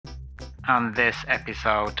On this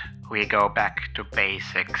episode, we go back to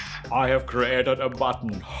basics. I have created a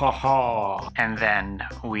button, haha. And then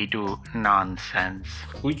we do nonsense.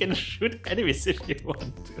 We can shoot enemies if you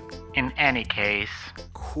want to. In any case,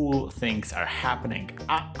 cool things are happening.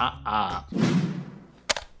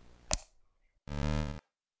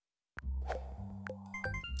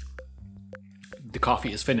 The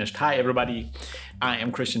coffee is finished. Hi everybody, I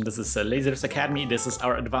am Christian. This is Lasers Academy. This is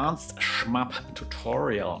our Advanced Shmup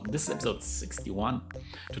tutorial. This is episode 61.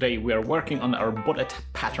 Today we are working on our bullet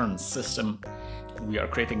pattern system. We are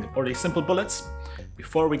creating already simple bullets.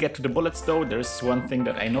 Before we get to the bullets though, there's one thing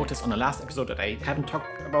that I noticed on the last episode that I haven't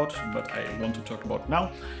talked about, but I want to talk about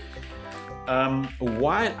now.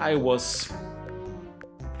 While I was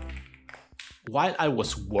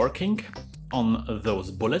working on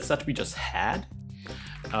those bullets that we just had,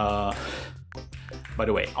 by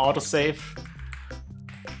the way, autosave,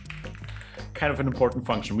 kind of an important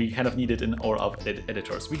function. We kind of need it in all of the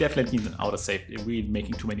editors. We definitely need an autosave. We're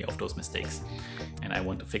making too many of those mistakes, and I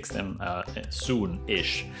want to fix them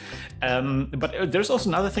soon-ish. But there's also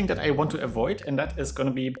another thing that I want to avoid, and that is going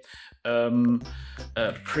to be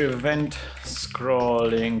prevent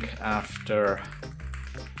scrolling after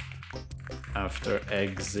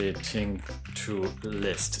exiting to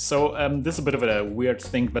list. So this is a bit of a weird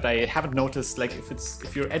thing, but I haven't noticed, like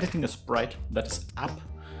if you're editing a sprite that is up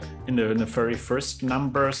in the very first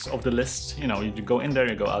numbers of the list, you know, you go in there,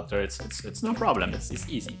 you go out there, it's no problem, it's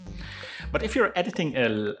easy. But if you're editing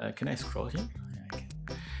can I scroll here? Yeah, I can.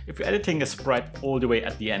 If you're editing a sprite all the way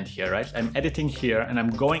at the end here, right? I'm editing here and I'm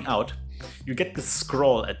going out, you get the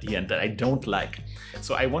scroll at the end that I don't like.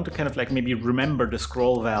 So I want to kind of like maybe remember the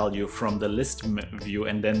scroll value from the list view,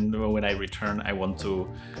 and then when I return, I want to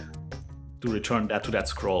return that to that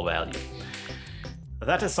scroll value.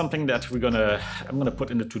 That is something that I'm gonna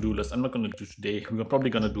put in the to-do list. I'm not gonna do today. We're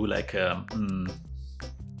probably gonna do like an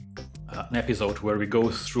episode where we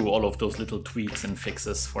go through all of those little tweaks and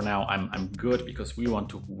fixes. For now, I'm good because we want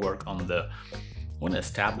to work on want to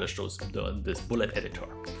establish this bullet editor.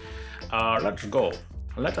 Let's go.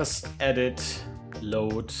 Let us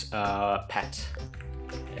load pat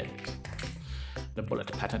edit, the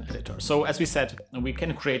bullet pattern editor. So as we said, we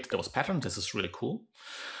can create those patterns. This is really cool.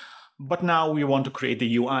 But now we want to create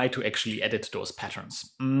the UI to actually edit those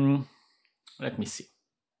patterns. Let me see.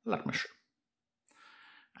 Let me show.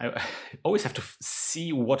 I always have to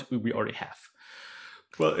see what we already have.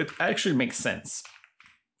 Well, it actually makes sense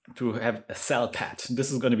to have a cell pat.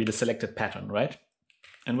 This is going to be the selected pattern, right?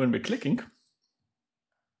 And when we're clicking,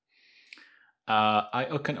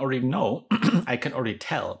 I can already know, I can already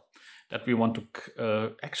tell that we want to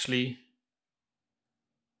actually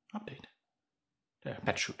update.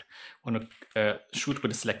 Pat shoot. Want to shoot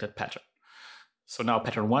with a selected pattern. So now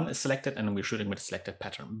pattern 1 is selected and we're shooting with a selected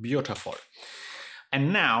pattern. Beautiful.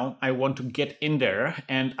 And now I want to get in there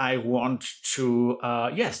and I want to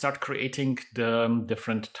start creating the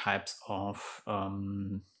different types of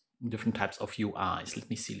UIs. Let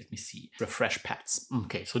me see. Refresh paths.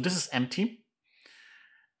 Okay, so this is empty.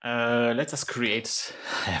 Let us create.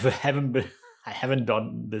 I haven't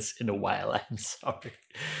done this in a while. I'm sorry.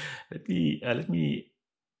 Let me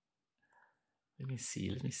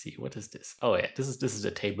see. What is this? Oh yeah, this is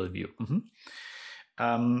the table view.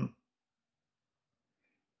 Add.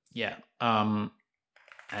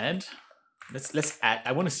 Let's add.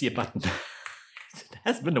 I want to see a button. It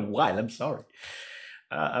has been a while. I'm sorry.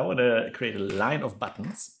 I want to create a line of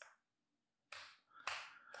buttons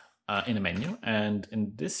in a menu, and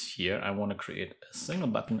in this here, I want to create a single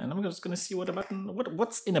button, and I'm just going to see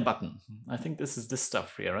what's in a button. I think this is this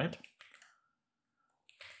stuff here, right?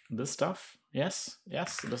 This stuff, yes,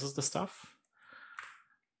 this is the stuff.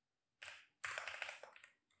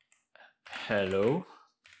 Hello,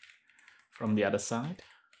 from the other side.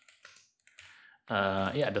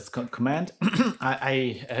 Yeah, that's command.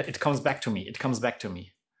 It comes back to me.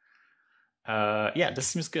 Yeah, this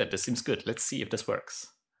seems good. Let's see if this works.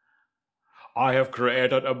 I have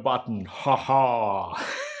created a button, haha.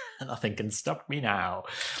 Nothing can stop me now.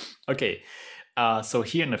 Okay, so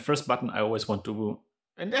here in the first button, I always want to,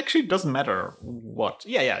 and actually it doesn't matter what.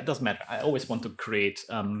 Yeah, it doesn't matter. I always want to create,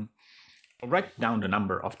 write down the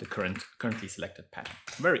number of the currently selected pattern.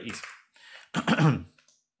 Very easy.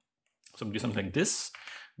 So we do something like this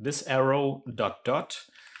arrow dot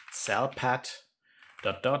cell pat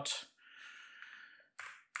dot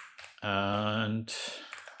and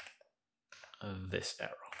this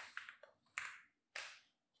arrow.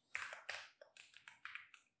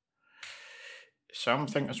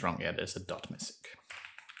 Something is wrong. Yeah, there's a dot missing.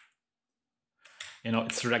 You know,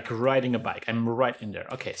 it's like riding a bike. I'm right in there.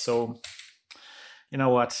 Okay, so you know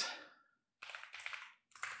what?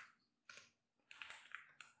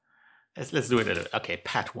 Let's do it. Okay,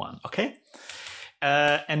 pat 1. Okay.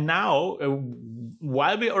 And now,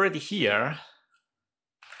 while we're already here,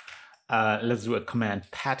 let's do a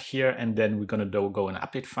command pat here, and then we're gonna go in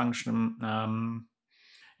update function.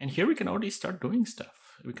 And here we can already start doing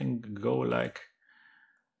stuff. We can go like,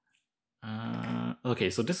 okay,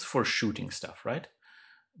 so this is for shooting stuff, right?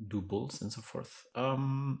 Do bulls and so forth.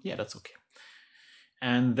 Yeah, that's okay.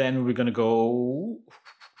 And then we're gonna go.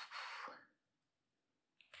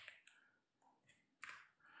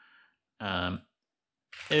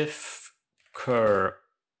 If cur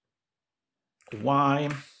y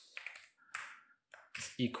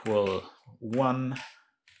is equal 1,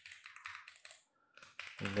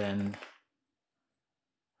 then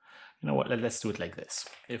you know what? Let's do it like this.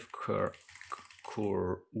 If cur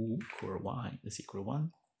y is equal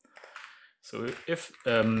 1. So if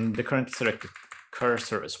the current selected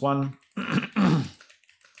cursor is 1,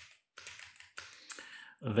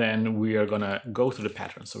 then we are gonna go through the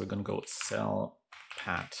pattern. So we're gonna go cell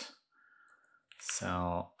pat.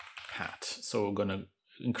 So we're gonna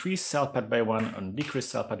increase cell pat by 1 and decrease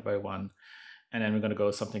cell pat by 1, and then we're gonna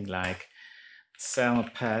go something like cell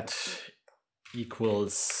pat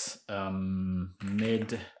equals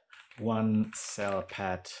mid 1 cell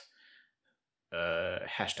pat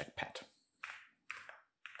hashtag pat.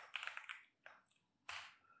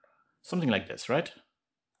 Something like this, right?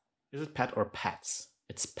 Is it pat or pats?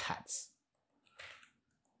 It's pats.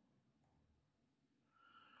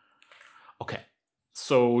 Okay,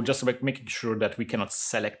 so just like making sure that we cannot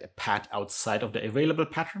select a pat outside of the available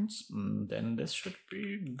patterns, then this should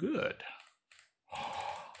be good.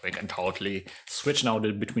 We can totally switch now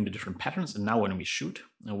between the different patterns. And now when we shoot,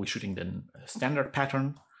 we're shooting the standard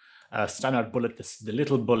pattern, standard bullet, the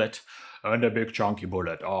little bullet, and the big chunky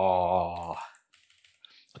bullet. Oh.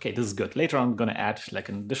 Okay, this is good. Later on, I'm going to add like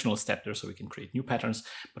an additional step there so we can create new patterns.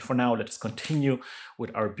 But for now, let us continue with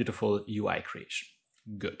our beautiful UI creation.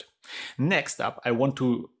 Good. Next up, I want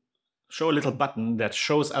to show a little button that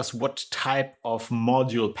shows us what type of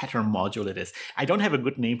module, pattern module it is. I don't have a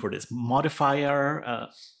good name for this. Modifier.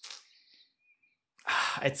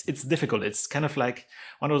 It's difficult. It's kind of like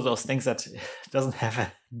one of those things that doesn't have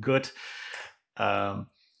a good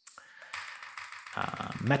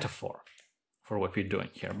metaphor for what we're doing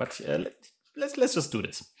here. But let's just do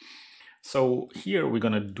this. So here we're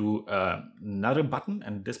gonna do another button,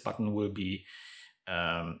 and this button will be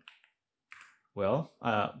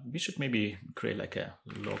we should maybe create like a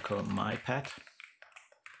local mypat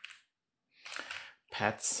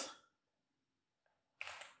pats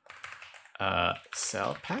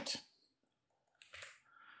cell pat,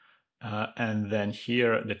 and then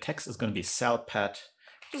here the text is going to be cell pat.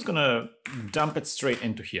 Just gonna dump it straight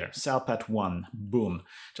into here. Cell pat 1, boom.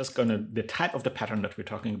 Just gonna the type of the pattern that we're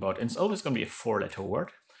talking about, and it's always gonna be a 4-letter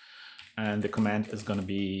word, and the command is gonna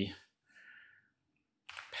be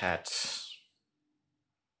pat.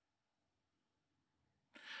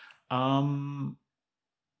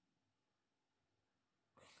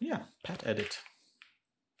 Yeah, pat edit.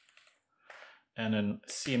 And then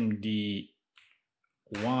cmd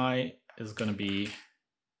y is going to be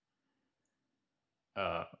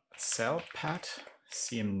cell pat.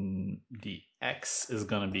 cmd x is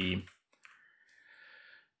going to be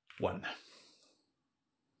 1.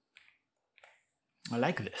 I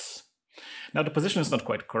like this. Now the position is not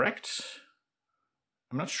quite correct.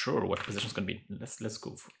 I'm not sure what position is going to be. Let's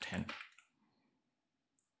go for 10.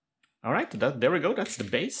 All right, there we go. That's the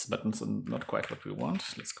base, but it's not quite what we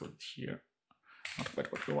want. Let's go here. Not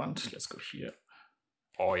quite what we want. Let's go here.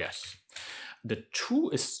 Oh yes, the 2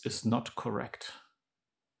 is not correct.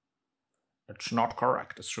 It's not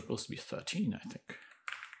correct. It's supposed to be 13, I think.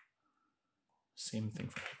 Same thing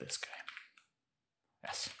for this guy.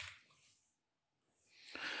 Yes.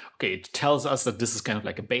 Okay, it tells us that this is kind of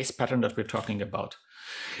like a base pattern that we're talking about.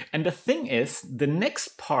 And the thing is, the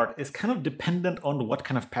next part is kind of dependent on what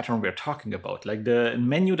kind of pattern we're talking about. Like the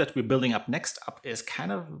menu that we're building up next up is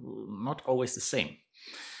kind of not always the same.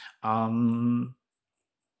 And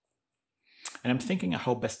I'm thinking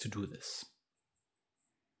how best to do this.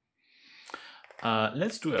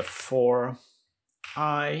 Let's do a for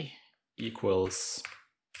I equals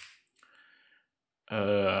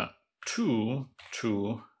 2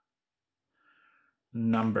 to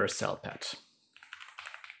number cell pat.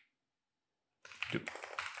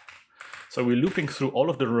 So we're looping through all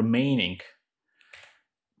of the remaining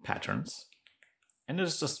patterns, and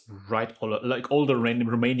let's just write all the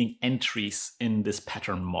remaining entries in this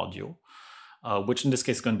pattern module, which in this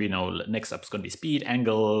case is going to be, next up is going to be speed,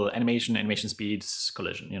 angle, animation speed,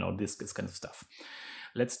 collision, this kind of stuff.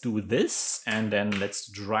 Let's do this, and then let's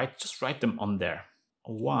just write them on there.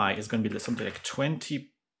 y is going to be something like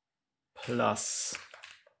 20 plus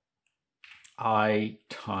I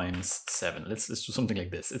times 7. Let's do something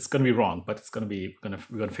like this. It's going to be wrong, but it's going to be we're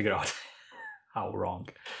going to figure out how wrong.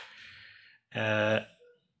 And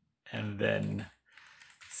then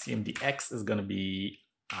CMDX is going to be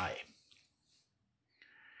I.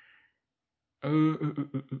 Yeah,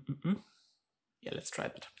 let's try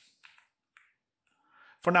that.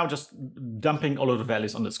 For now, just dumping all of the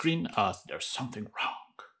values on the screen. There's something wrong.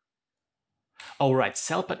 Oh, right,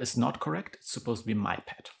 cellpad is not correct. It's supposed to be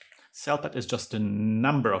mypad. Cellpad is just the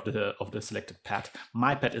number of the selected pad.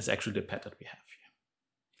 Mypad is actually the pad that we have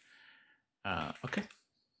here. Okay.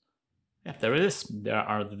 Yeah, there it is. There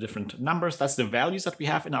are the different numbers. That's the values that we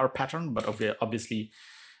have in our pattern, but obviously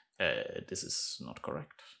this is not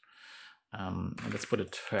correct. And let's put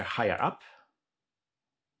it higher up.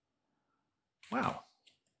 Wow.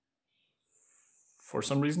 For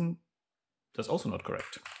some reason, that's also not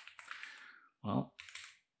correct. Well.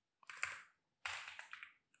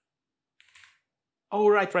 Oh,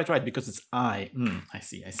 right, because it's I. I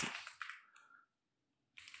see. Is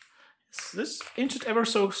this inch ever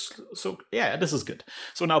so, yeah, this is good.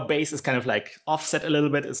 So now base is kind of like offset a little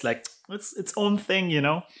bit. It's like, it's its own thing, you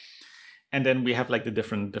know? And then we have like the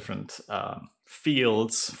different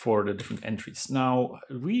fields for the different entries. Now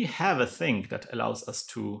we have a thing that allows us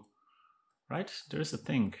to, right? There is a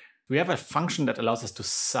thing. We have a function that allows us to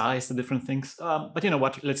size the different things. But you know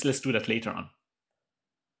what? Let's do that later on.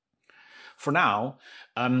 For now,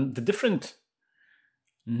 the different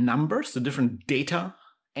numbers, the different data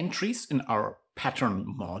entries in our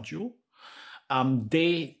pattern module,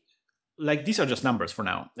 these are just numbers for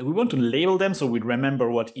now. We want to label them so we remember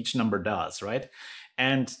what each number does, right?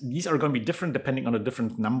 And these are going to be different depending on the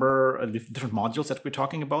different number, different modules that we're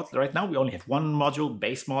talking about. Right now, we only have one module,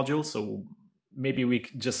 base module, so maybe we're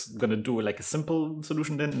just going to do like a simple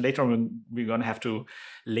solution then. Later on, we're going to have to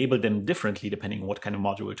label them differently depending on what kind of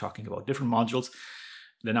module we're talking about. Different modules,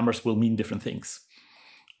 the numbers will mean different things.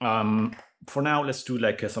 For now, let's do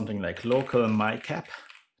like something like local mycap.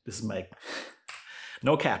 This is my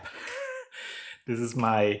no cap. This is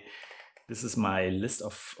my list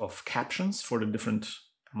of captions for the different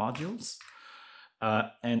modules,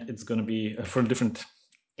 and it's going to be for different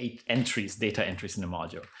 8 entries, data entries in the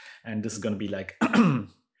module. And this is going to be like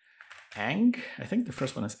ang. I think the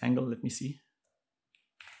first one is angle. Let me see.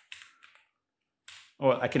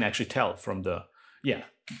 Oh, I can actually tell from the, yeah,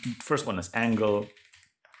 first one is angle,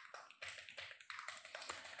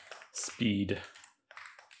 speed,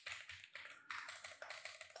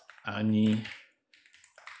 ani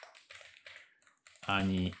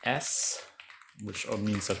s, which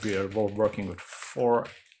means that we are working with 4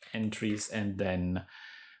 entries, and then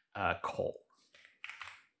call.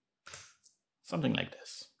 Something like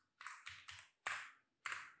this.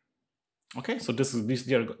 Okay, so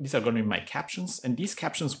these are going to be my captions, and these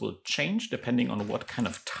captions will change depending on what kind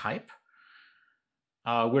of type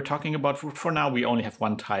we're talking about. For now, we only have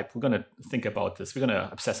one type. We're going to think about this. We're going to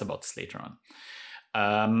obsess about this later on.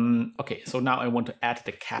 Okay, so now I want to add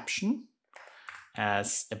the caption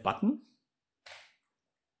as a button.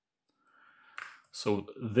 So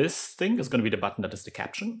this thing is going to be the button that is the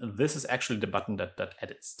caption. This is actually the button that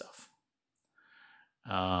edits stuff.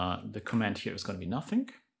 The command here is going to be nothing.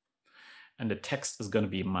 And the text is going to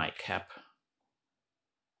be mycap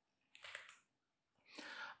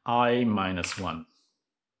I minus 1.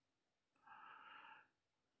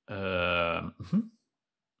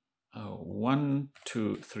 1,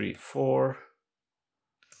 2, 3, 4,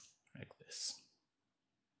 like this.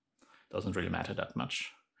 Doesn't really matter that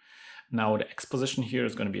much. Now the X position here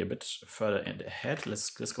is going to be a bit further in the head. Let's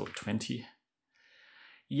go 20.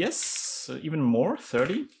 Yes, even more,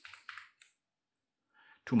 30.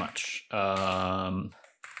 Too much.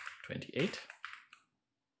 28.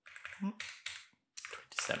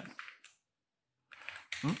 27.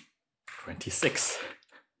 26.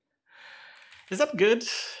 Is that good?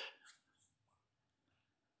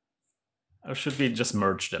 Or should we just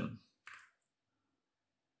merge them?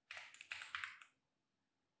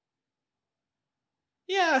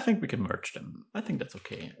 Yeah, I think we can merge them. I think that's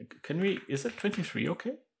okay. Can we, is that 23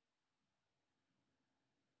 okay?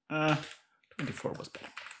 24 was better.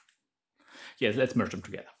 Yes, let's merge them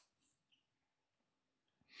together.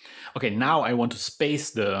 Okay, now I want to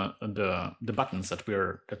space the buttons that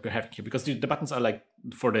we're having here, because the buttons are like,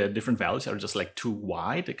 for the different values, are just like too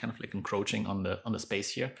wide. They're kind of like encroaching on the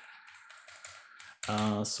space here.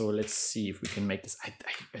 So let's see if we can make this. I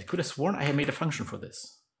could have sworn I had made a function for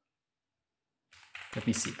this. Let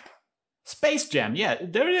me see. Space Jam, yeah,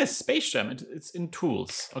 there it is, Space Jam. It's in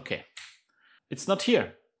tools. Okay, it's not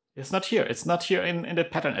here. It's not here. It's not here in the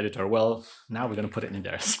pattern editor. Well, now we're gonna put it in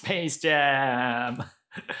there. Space Jam.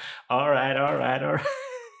 All right.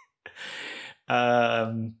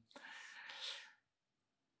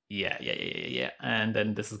 Yeah. And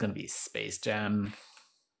then this is gonna be Space Jam.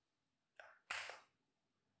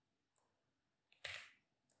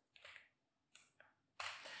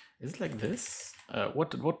 Is it like this?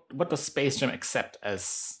 What does Space Jam accept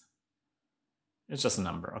as? It's just a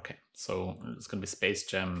number. Okay, so it's gonna be Space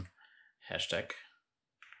Jam hashtag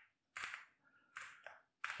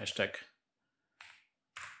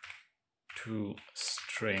to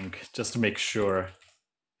string, just to make sure.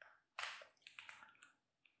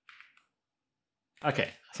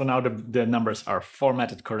 Okay, so now the numbers are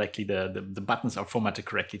formatted correctly, the buttons are formatted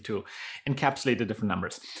correctly to encapsulate the different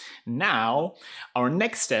numbers. Now, our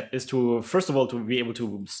next step is to, first of all, to be able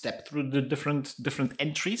to step through the different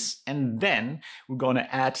entries, and then we're gonna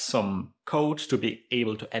add some code to be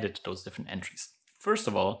able to edit those different entries. First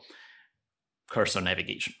of all, cursor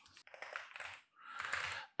navigation.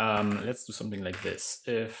 Let's do something like this.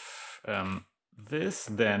 If this,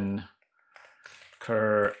 then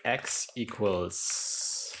cur x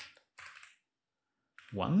equals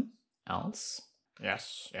 1, else.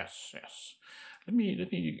 Yes. Let me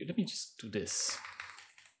just do this.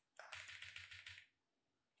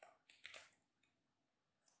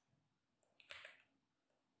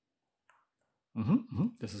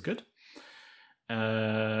 This is good.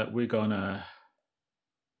 We're gonna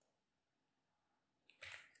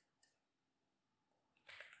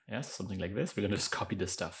something like this. We're gonna just copy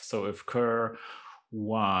this stuff. So if cur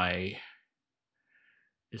y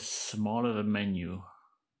is smaller than menu,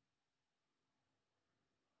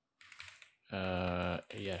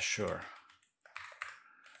 yeah, sure.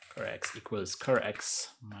 Cur x equals cur x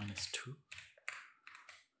minus 2.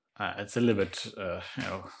 It's a little bit,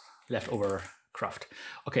 leftover craft.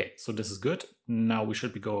 Okay, so this is good. Now we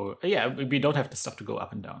should be yeah, we don't have the stuff to go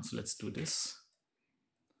up and down. So let's do this.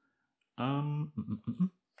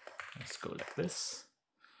 Let's go like this,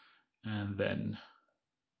 and then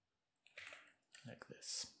like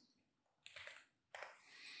this.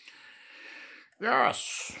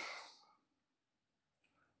 Yes.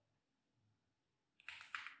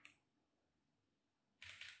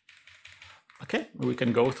 Okay, we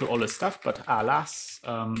can go through all this stuff, but alas,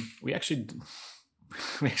 we actually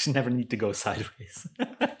never need to go sideways.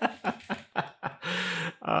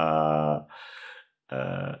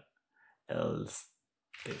 Else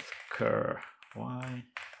if cur y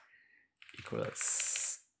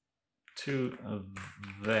equals 2,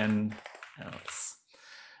 then else.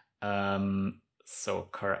 So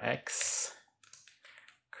cur x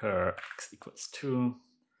equals 2,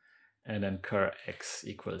 and then cur x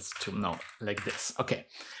equals 2. No, like this. Okay,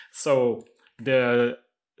 so the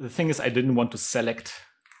thing is, I didn't want to select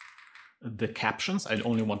the captions. I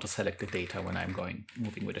only want to select the data when I'm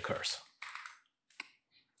moving with the cursor.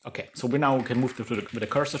 Okay, so we can move with the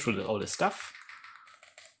cursor through all this stuff.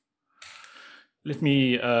 Let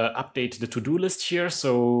me update the to-do list here.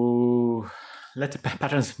 So let the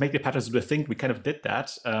patterns, make the patterns do the thing. We kind of did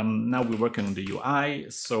that. Now we're working on the UI.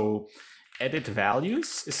 So edit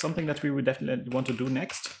values is something that we would definitely want to do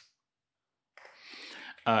next.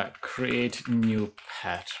 Create new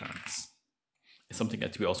patterns is something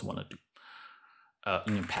that we also want to do.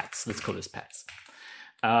 New paths. Let's call this paths.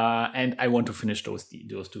 And I want to finish those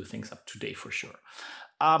two things up today for sure.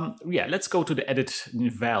 Yeah, let's go to the edit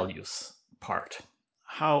values part.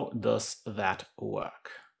 How does that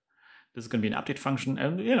work? This is going to be an update function,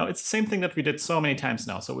 and it's the same thing that we did so many times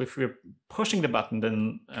now. So if we're pushing the button,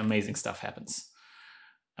 then amazing stuff happens.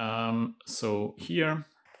 So here,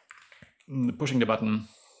 pushing the button,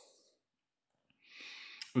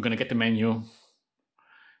 we're going to get the menu.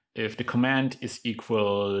 If the command is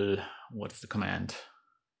equal, what is the command?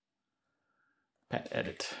 Pet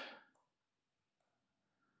edit.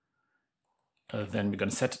 Then we're going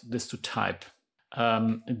to set this to type.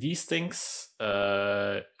 These things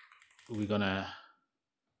we can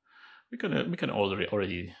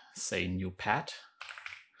already say new pat.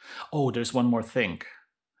 Oh, there's one more thing.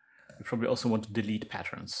 We probably also want to delete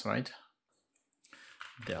patterns, right?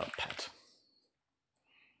 Del pat.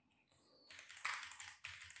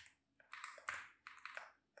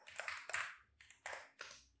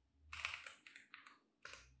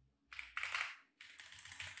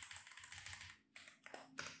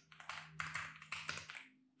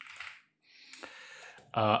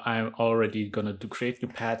 I'm already gonna create new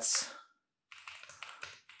paths.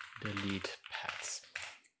 Delete paths.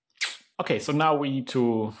 Okay, so now we need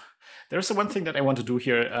to There's one thing that I want to do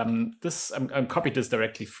here. I'm copied this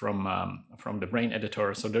directly from the brain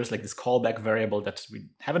editor. So there's like this callback variable that we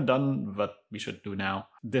haven't done, but we should do now.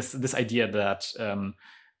 This idea that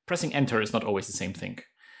pressing enter is not always the same thing,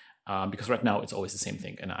 because right now it's always the same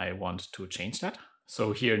thing, and I want to change that.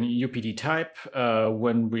 So here in UPD type,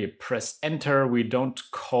 when we press enter, we don't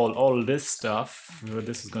call all this stuff.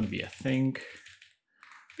 This is going to be a thing.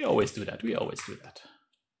 We always do that.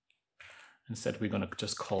 Instead, we're going to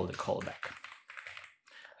just call the callback.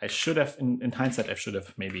 I should have, in hindsight, I should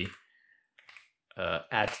have maybe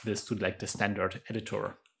add this to like the standard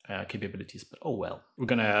editor capabilities, but oh well. We're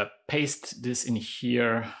going to paste this in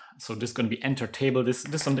here. So this is going to be enter table. This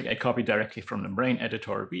is something I copied directly from the brain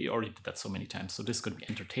editor. We already did that so many times. So this is going to be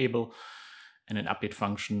enter table and an update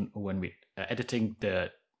function when we editing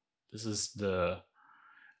this is the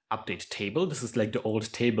update table. This is like the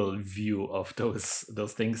old table view of those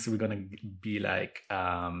things. So we're going to be like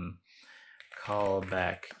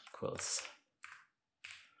callback equals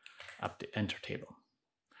update enter table,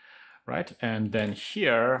 right? And then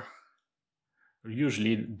here,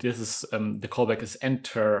 usually this is the callback is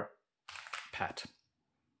enter pat.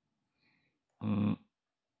 And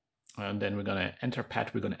then we're going to enter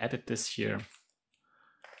pat. We're going to edit this here,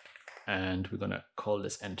 and we're going to call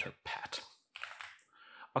this enter pat.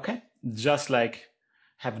 Okay, just like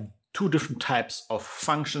have two different types of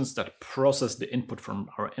functions that process the input from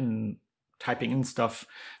our typing in stuff.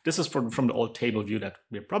 This is from the old table view that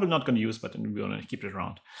we're probably not going to use, but we're going to keep it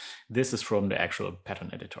around. This is from the actual pattern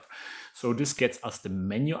editor. So this gets us the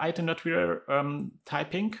menu item that we're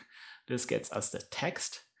typing. This gets us the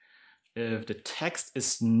text. If the text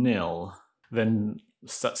is nil, then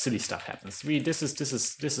silly stuff happens. This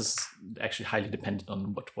is actually highly dependent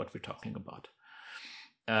on what we're talking about.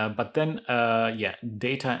 But then, yeah,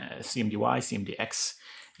 data cmdy, cmdx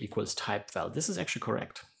equals type val. This is actually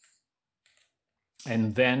correct.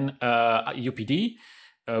 And then UPD,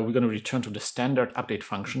 we're going to return to the standard update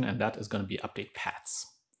function, and that is going to be update paths.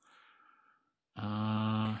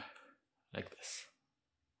 Like this.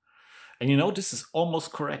 And you know, this is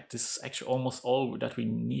almost correct. This is actually almost all that we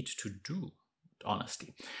need to do,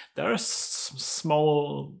 honestly. There are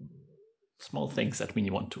small things that we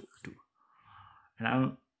want to do. And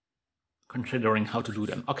I'm considering how to do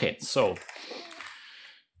them. Okay, so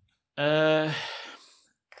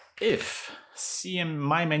if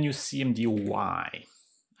my menu cmdy,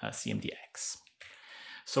 cmdx.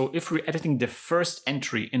 So if we're editing the first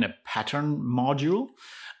entry in a pattern module,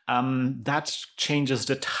 that changes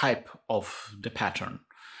the type of the pattern.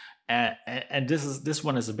 And this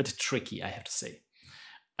one is a bit tricky, I have to say.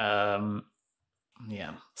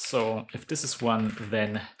 Yeah, so if this is one,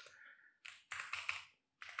 then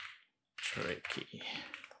tricky.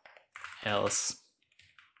 Else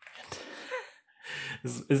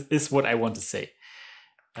is what I want to say.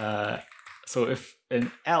 So if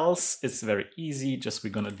an else, it's very easy. Just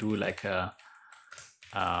we're gonna do like a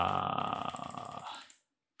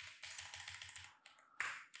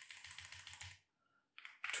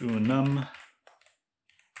to num. I'm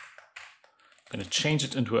gonna change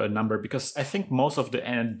it into a number because I think most of the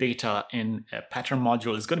data in a pattern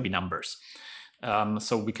module is gonna be numbers.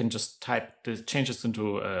 So we can just type the changes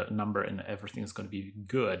into a number and everything is going to be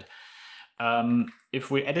good. If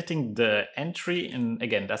we're editing the entry, and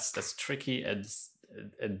again, that's tricky. And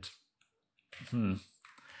you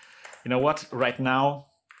know what? Right now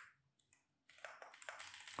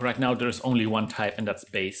there's only one type, and that's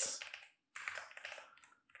base.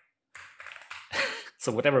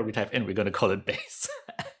 So whatever we type in, we're going to call it base.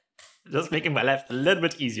 Just making my life a little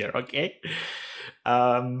bit easier, okay?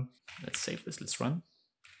 Let's save this, let's run.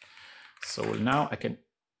 So now I can,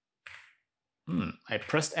 I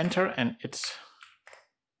pressed enter and it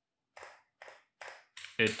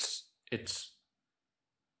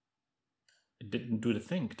didn't do the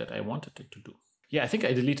thing that I wanted it to do. Yeah, I think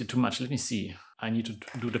I deleted too much. Let me see. I need to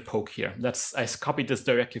do the poke here. I copied this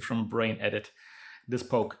directly from brain edit. This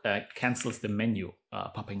poke cancels the menu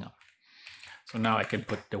popping up. So now I can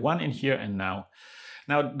put the 1 in here, and now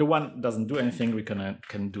the 1 doesn't do anything. We can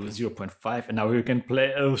do 0.5, and now we can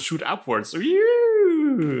shoot upwards.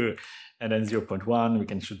 And then 0.1, we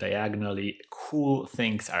can shoot diagonally. Cool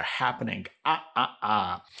things are happening. All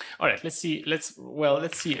right, let's see. Let's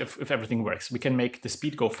see if everything works. We can make the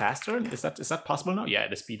speed go faster. Is that possible now? Yeah,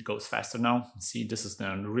 the speed goes faster now. See, this is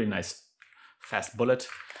a really nice fast bullet.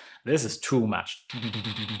 This is too much.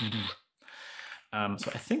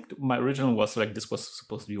 So I think my original was like this was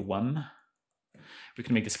supposed to be 1. We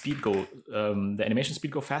can make the speed go, the animation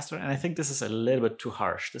speed go faster, and I think this is a little bit too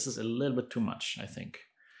harsh. This is a little bit too much, I think.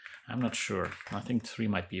 I'm not sure. I think 3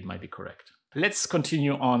 might be correct. Let's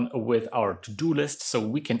continue on with our to-do list so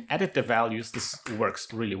we can edit the values. This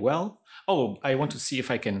works really well. Oh, I want to see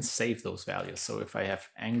if I can save those values. So if I have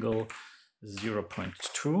angle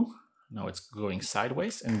 0.2, now it's going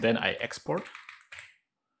sideways, and then I export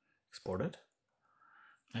it,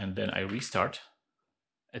 and then I restart.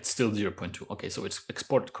 It's still 0.2. Okay, so it's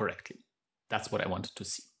exported correctly. That's what I wanted to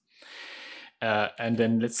see. And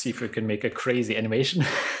then let's see if we can make a crazy animation.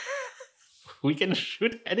 We can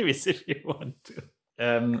shoot enemies if you want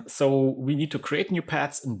to. So we need to create new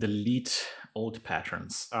paths and delete old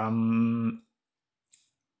patterns.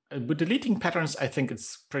 With deleting patterns, I think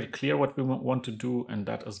it's pretty clear what we want to do, and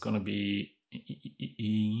that is going to be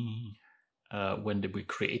when we're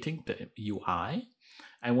creating the UI.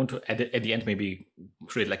 I want to edit at the end, maybe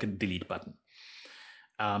create like a delete button.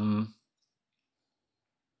 I'm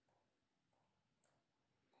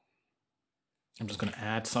just going to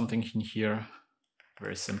add something in here.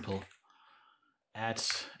 Very simple. Add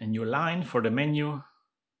a new line for the menu.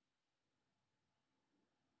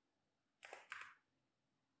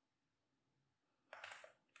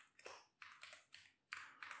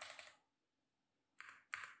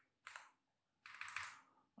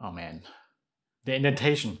 Oh man, the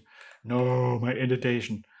indentation. No, my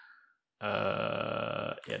indentation.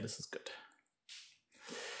 Yeah, this is good.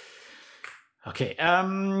 Okay,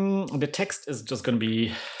 the text is just going to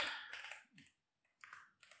be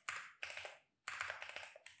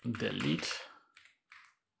delete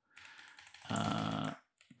the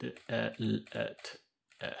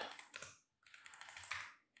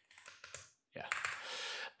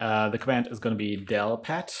command is going to be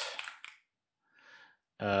delpat.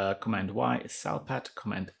 Command Y is salpat.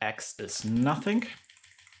 Command X is nothing.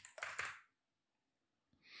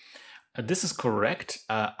 This is correct.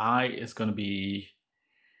 I is going to be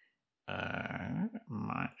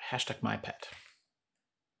my #mypad.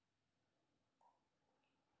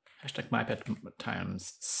 #mypad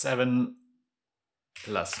times 7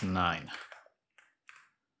 plus 9.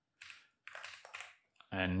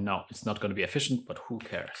 And no, it's not going to be efficient, but who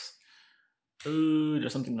cares?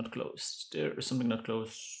 There's something not closed. There is something not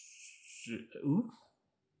closed. Ooh.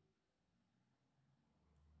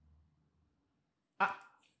 Ah,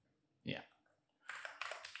 yeah.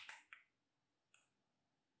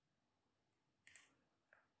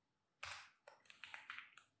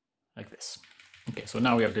 Like this. Okay, so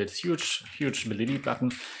now we have this huge delete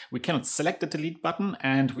button. We cannot select the delete button,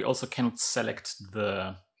 and we also cannot select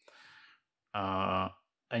the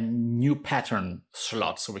a new pattern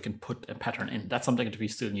slot, so we can put a pattern in. That's something that we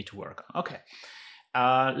still need to work on. Okay,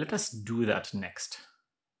 let us do that next.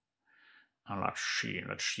 Let's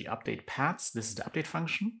see, update paths. This is the update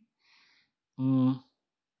function.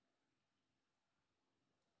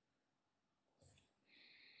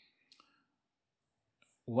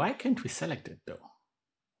 Why can't we select it though?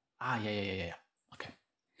 Ah, yeah. Okay.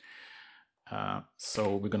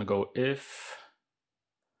 So we're gonna go if,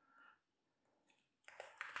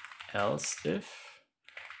 else if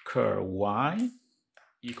cur y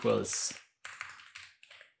equals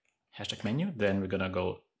 #menu, then we're gonna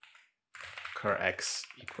go cur x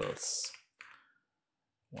equals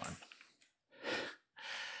 1.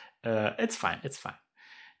 It's fine.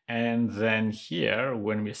 And then here,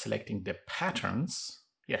 when we're selecting the patterns,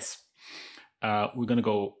 yes, we're gonna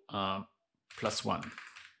go +1.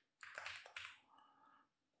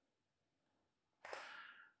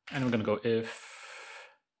 And we're gonna go if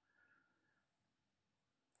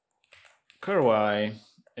cur y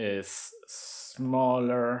is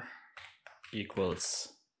smaller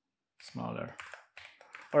equals smaller,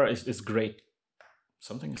 or is great.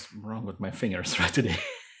 Something is wrong with my fingers right today.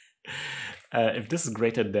 If this is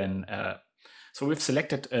greater than, so we've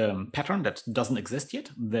selected a pattern that doesn't exist yet.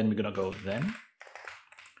 Then we're gonna go then.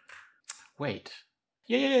 Wait,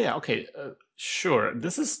 yeah. Okay, sure.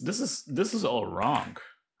 This is all wrong.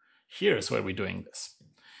 Here's where we're doing this.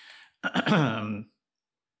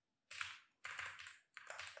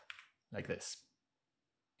 Like this.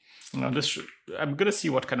 Now this I'm gonna see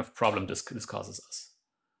what kind of problem this causes us.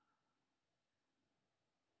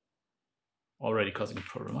 Already causing a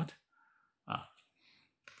problem. What? Ah.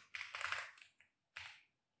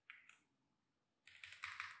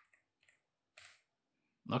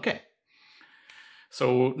 Okay.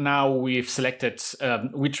 So now we've selected,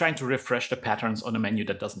 we're trying to refresh the patterns on a menu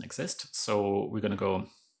that doesn't exist. So we're going to go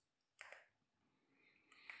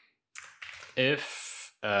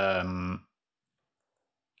if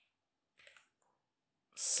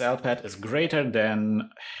salpat is greater than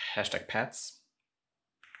 #paths,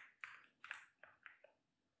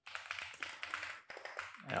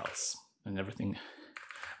 else, and everything.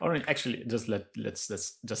 Or actually,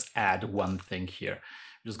 let's just add one thing here.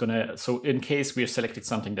 I'm just gonna, so in case we're selecting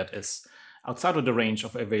something that is outside of the range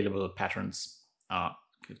of available patterns, kind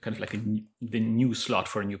of like the new slot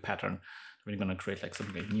for a new pattern, we're gonna create like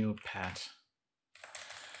something like new pat.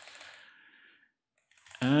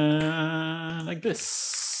 Like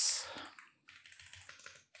this.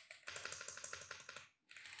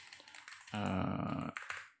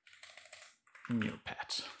 New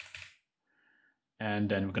pat. And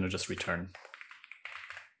then we're going to just return.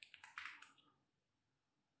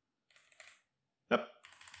 Yep.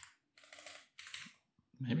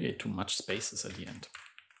 Maybe too much spaces at the end.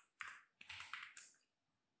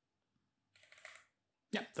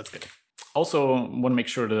 Yeah, that's good. Also want to make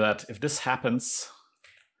sure that if this happens,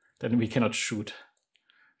 then we cannot shoot.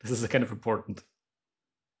 This is kind of important.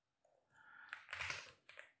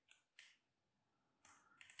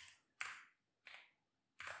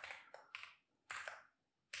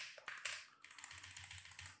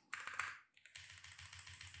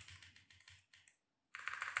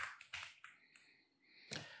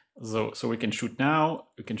 So we can shoot now,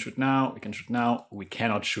 we can shoot now, we can shoot now, we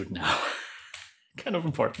cannot shoot now. Kind of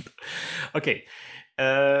important. Okay.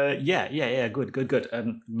 Yeah, good.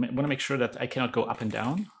 Want to make sure that I cannot go up and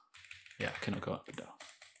down. Yeah, I cannot go up and down.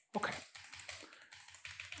 Okay.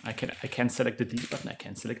 I can select the delete button. I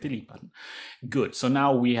can select delete button. Good. So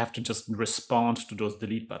now we have to just respond to those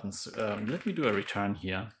delete buttons. Let me do a return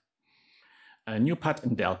here. A new pat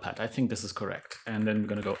and del pat. I think this is correct. And then we're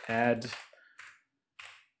going to go add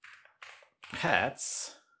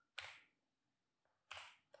pats.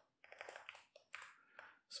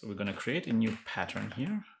 So we're going to create a new pattern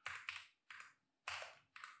here.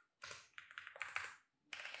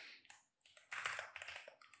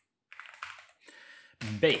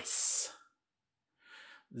 Base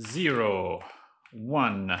 0,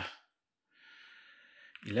 1,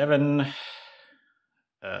 11,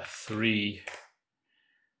 3,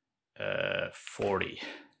 40.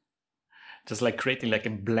 Just like creating like a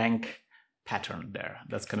blank pattern there.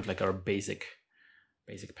 That's kind of like our basic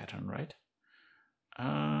pattern, right?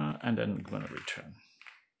 And then we're going to return.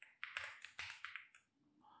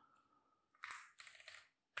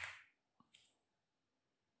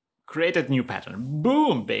 Created new pattern.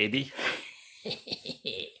 Boom, baby.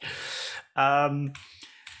 And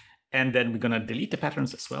then we're going to delete the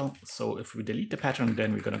patterns as well. So if we delete the pattern,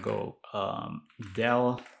 then we're going to go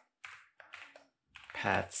del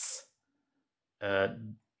pats,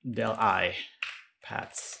 del I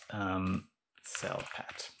pats, cell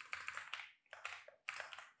pat.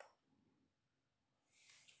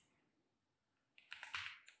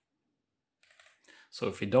 So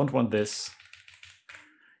if you don't want this,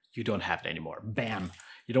 you don't have it anymore. Bam.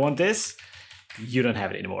 You don't want this, you don't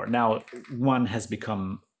have it anymore. Now one has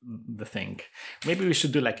become the thing. Maybe we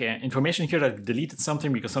should do like an information here that deleted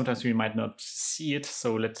something, because sometimes we might not see it.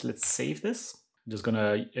 So let's save this. I'm just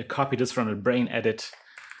gonna copy this from the brain edit,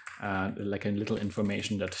 like a little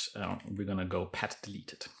information that we're gonna go pat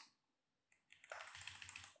deleted.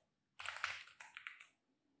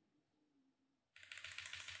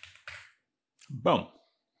 Boom.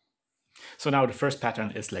 So now the first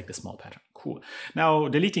pattern is like the small pattern. Cool. Now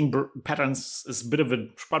deleting patterns is a bit of a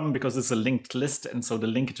problem because it's a linked list, and so the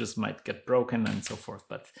linkages might get broken and so forth.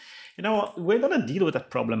 But you know, we're gonna deal with that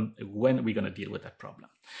problem when we're gonna deal with that problem.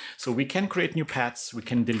 So we can create new paths, we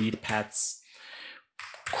can delete paths.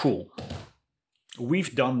 Cool.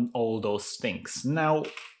 We've done all those things. Now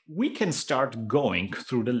we can start going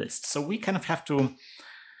through the list. So we kind of have to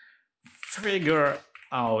figure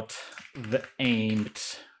out the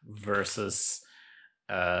aimed versus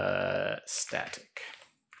static.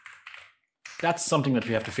 That's something that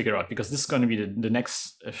we have to figure out, because this is going to be the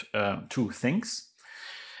next two things.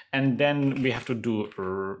 And then we have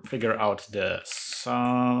to figure out the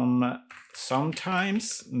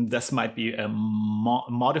sometimes. This might be a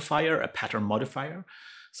modifier, a pattern modifier.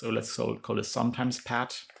 So let's call it sometimes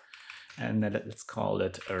pat. And then let's call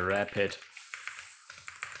it a rapid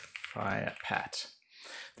fire pat.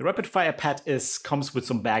 The rapid fire pat comes with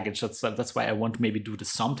some baggage. That's why I want to maybe do the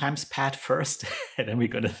sometimes pat first, and then we're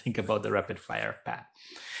going to think about the rapid fire pat.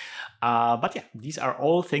 But yeah, these are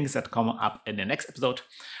all things that come up in the next episode.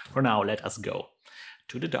 For now, let us go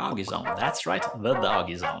to the Doggie Zone. That's right, the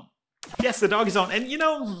Doggie Zone. Yes, the Doggie Zone, and you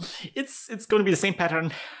know, it's going to be the same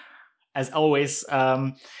pattern as always.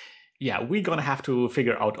 Yeah, we're gonna have to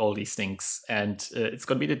figure out all these things, and it's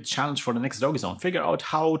gonna be the challenge for the next Doggie Zone. Figure out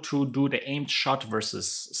how to do the aimed shot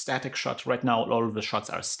versus static shot. Right now, all of the shots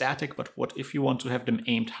are static, but what if you want to have them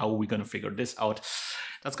aimed? How are we gonna figure this out?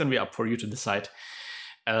 That's gonna be up for you to decide.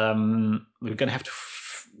 We're gonna have to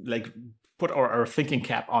like put our thinking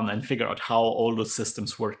cap on and figure out how all those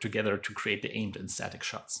systems work together to create the aimed and static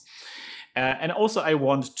shots. And also I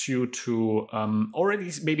want you to already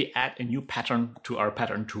maybe add a new pattern to our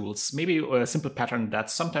pattern tools, maybe a simple pattern that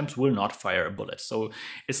sometimes will not fire a bullet. So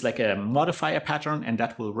it's like a modifier pattern, and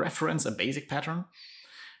that will reference a basic pattern.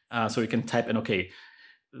 So you can type in, okay,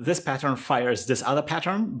 this pattern fires this other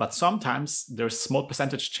pattern, but sometimes there's a small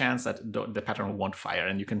percentage chance that the pattern won't fire,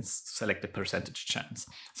 and you can select the percentage chance.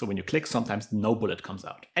 So when you click, sometimes no bullet comes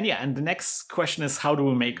out. And yeah, and the next question is, how do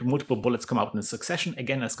we make multiple bullets come out in succession?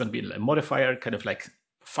 Again, it's going to be a modifier, kind of like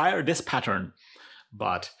fire this pattern,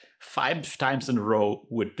 but 5 times in a row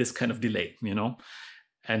with this kind of delay, you know?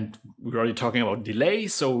 And we're already talking about delay,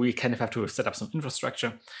 so we kind of have to set up some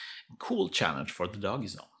infrastructure. Cool challenge for the Doggie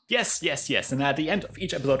Zone. Yes, yes, yes. And at the end of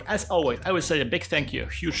each episode, as always, I will say a big thank you, a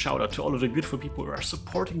huge shout out to all of the beautiful people who are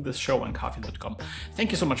supporting this show on Ko-fi.com.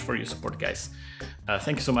 Thank you so much for your support, guys.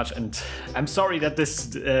 Thank you so much. And I'm sorry that this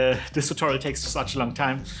tutorial takes such a long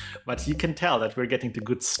time, but you can tell that we're getting to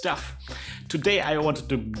good stuff. Today, I wanted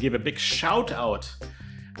to give a big shout out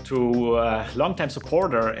to longtime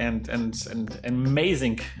supporter and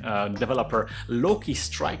amazing developer Loki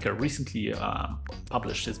Striker. Recently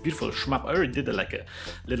published his beautiful shmup. I already did a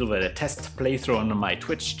little bit of a test playthrough on my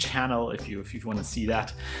Twitch channel if you want to see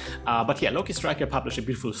that. But yeah, Loki Striker published a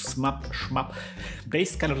beautiful shmup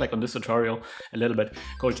based kind of like on this tutorial a little bit,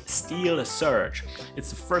 called Steel Surge. It's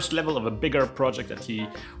the first level of a bigger project that he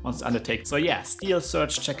wants to undertake. So yeah, Steel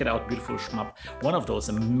Surge, check it out, beautiful shmup. One of those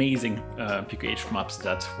amazing Pico-8 shmups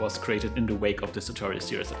that was created in the wake of this tutorial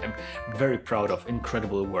series that I'm very proud of.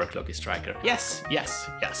 Incredible work, Loki Striker. Yes, yes,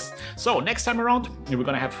 yes. So next time around, we're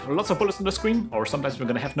gonna have lots of bullets on the screen, or sometimes we're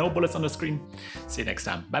gonna have no bullets on the screen. See you next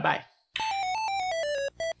time. Bye bye.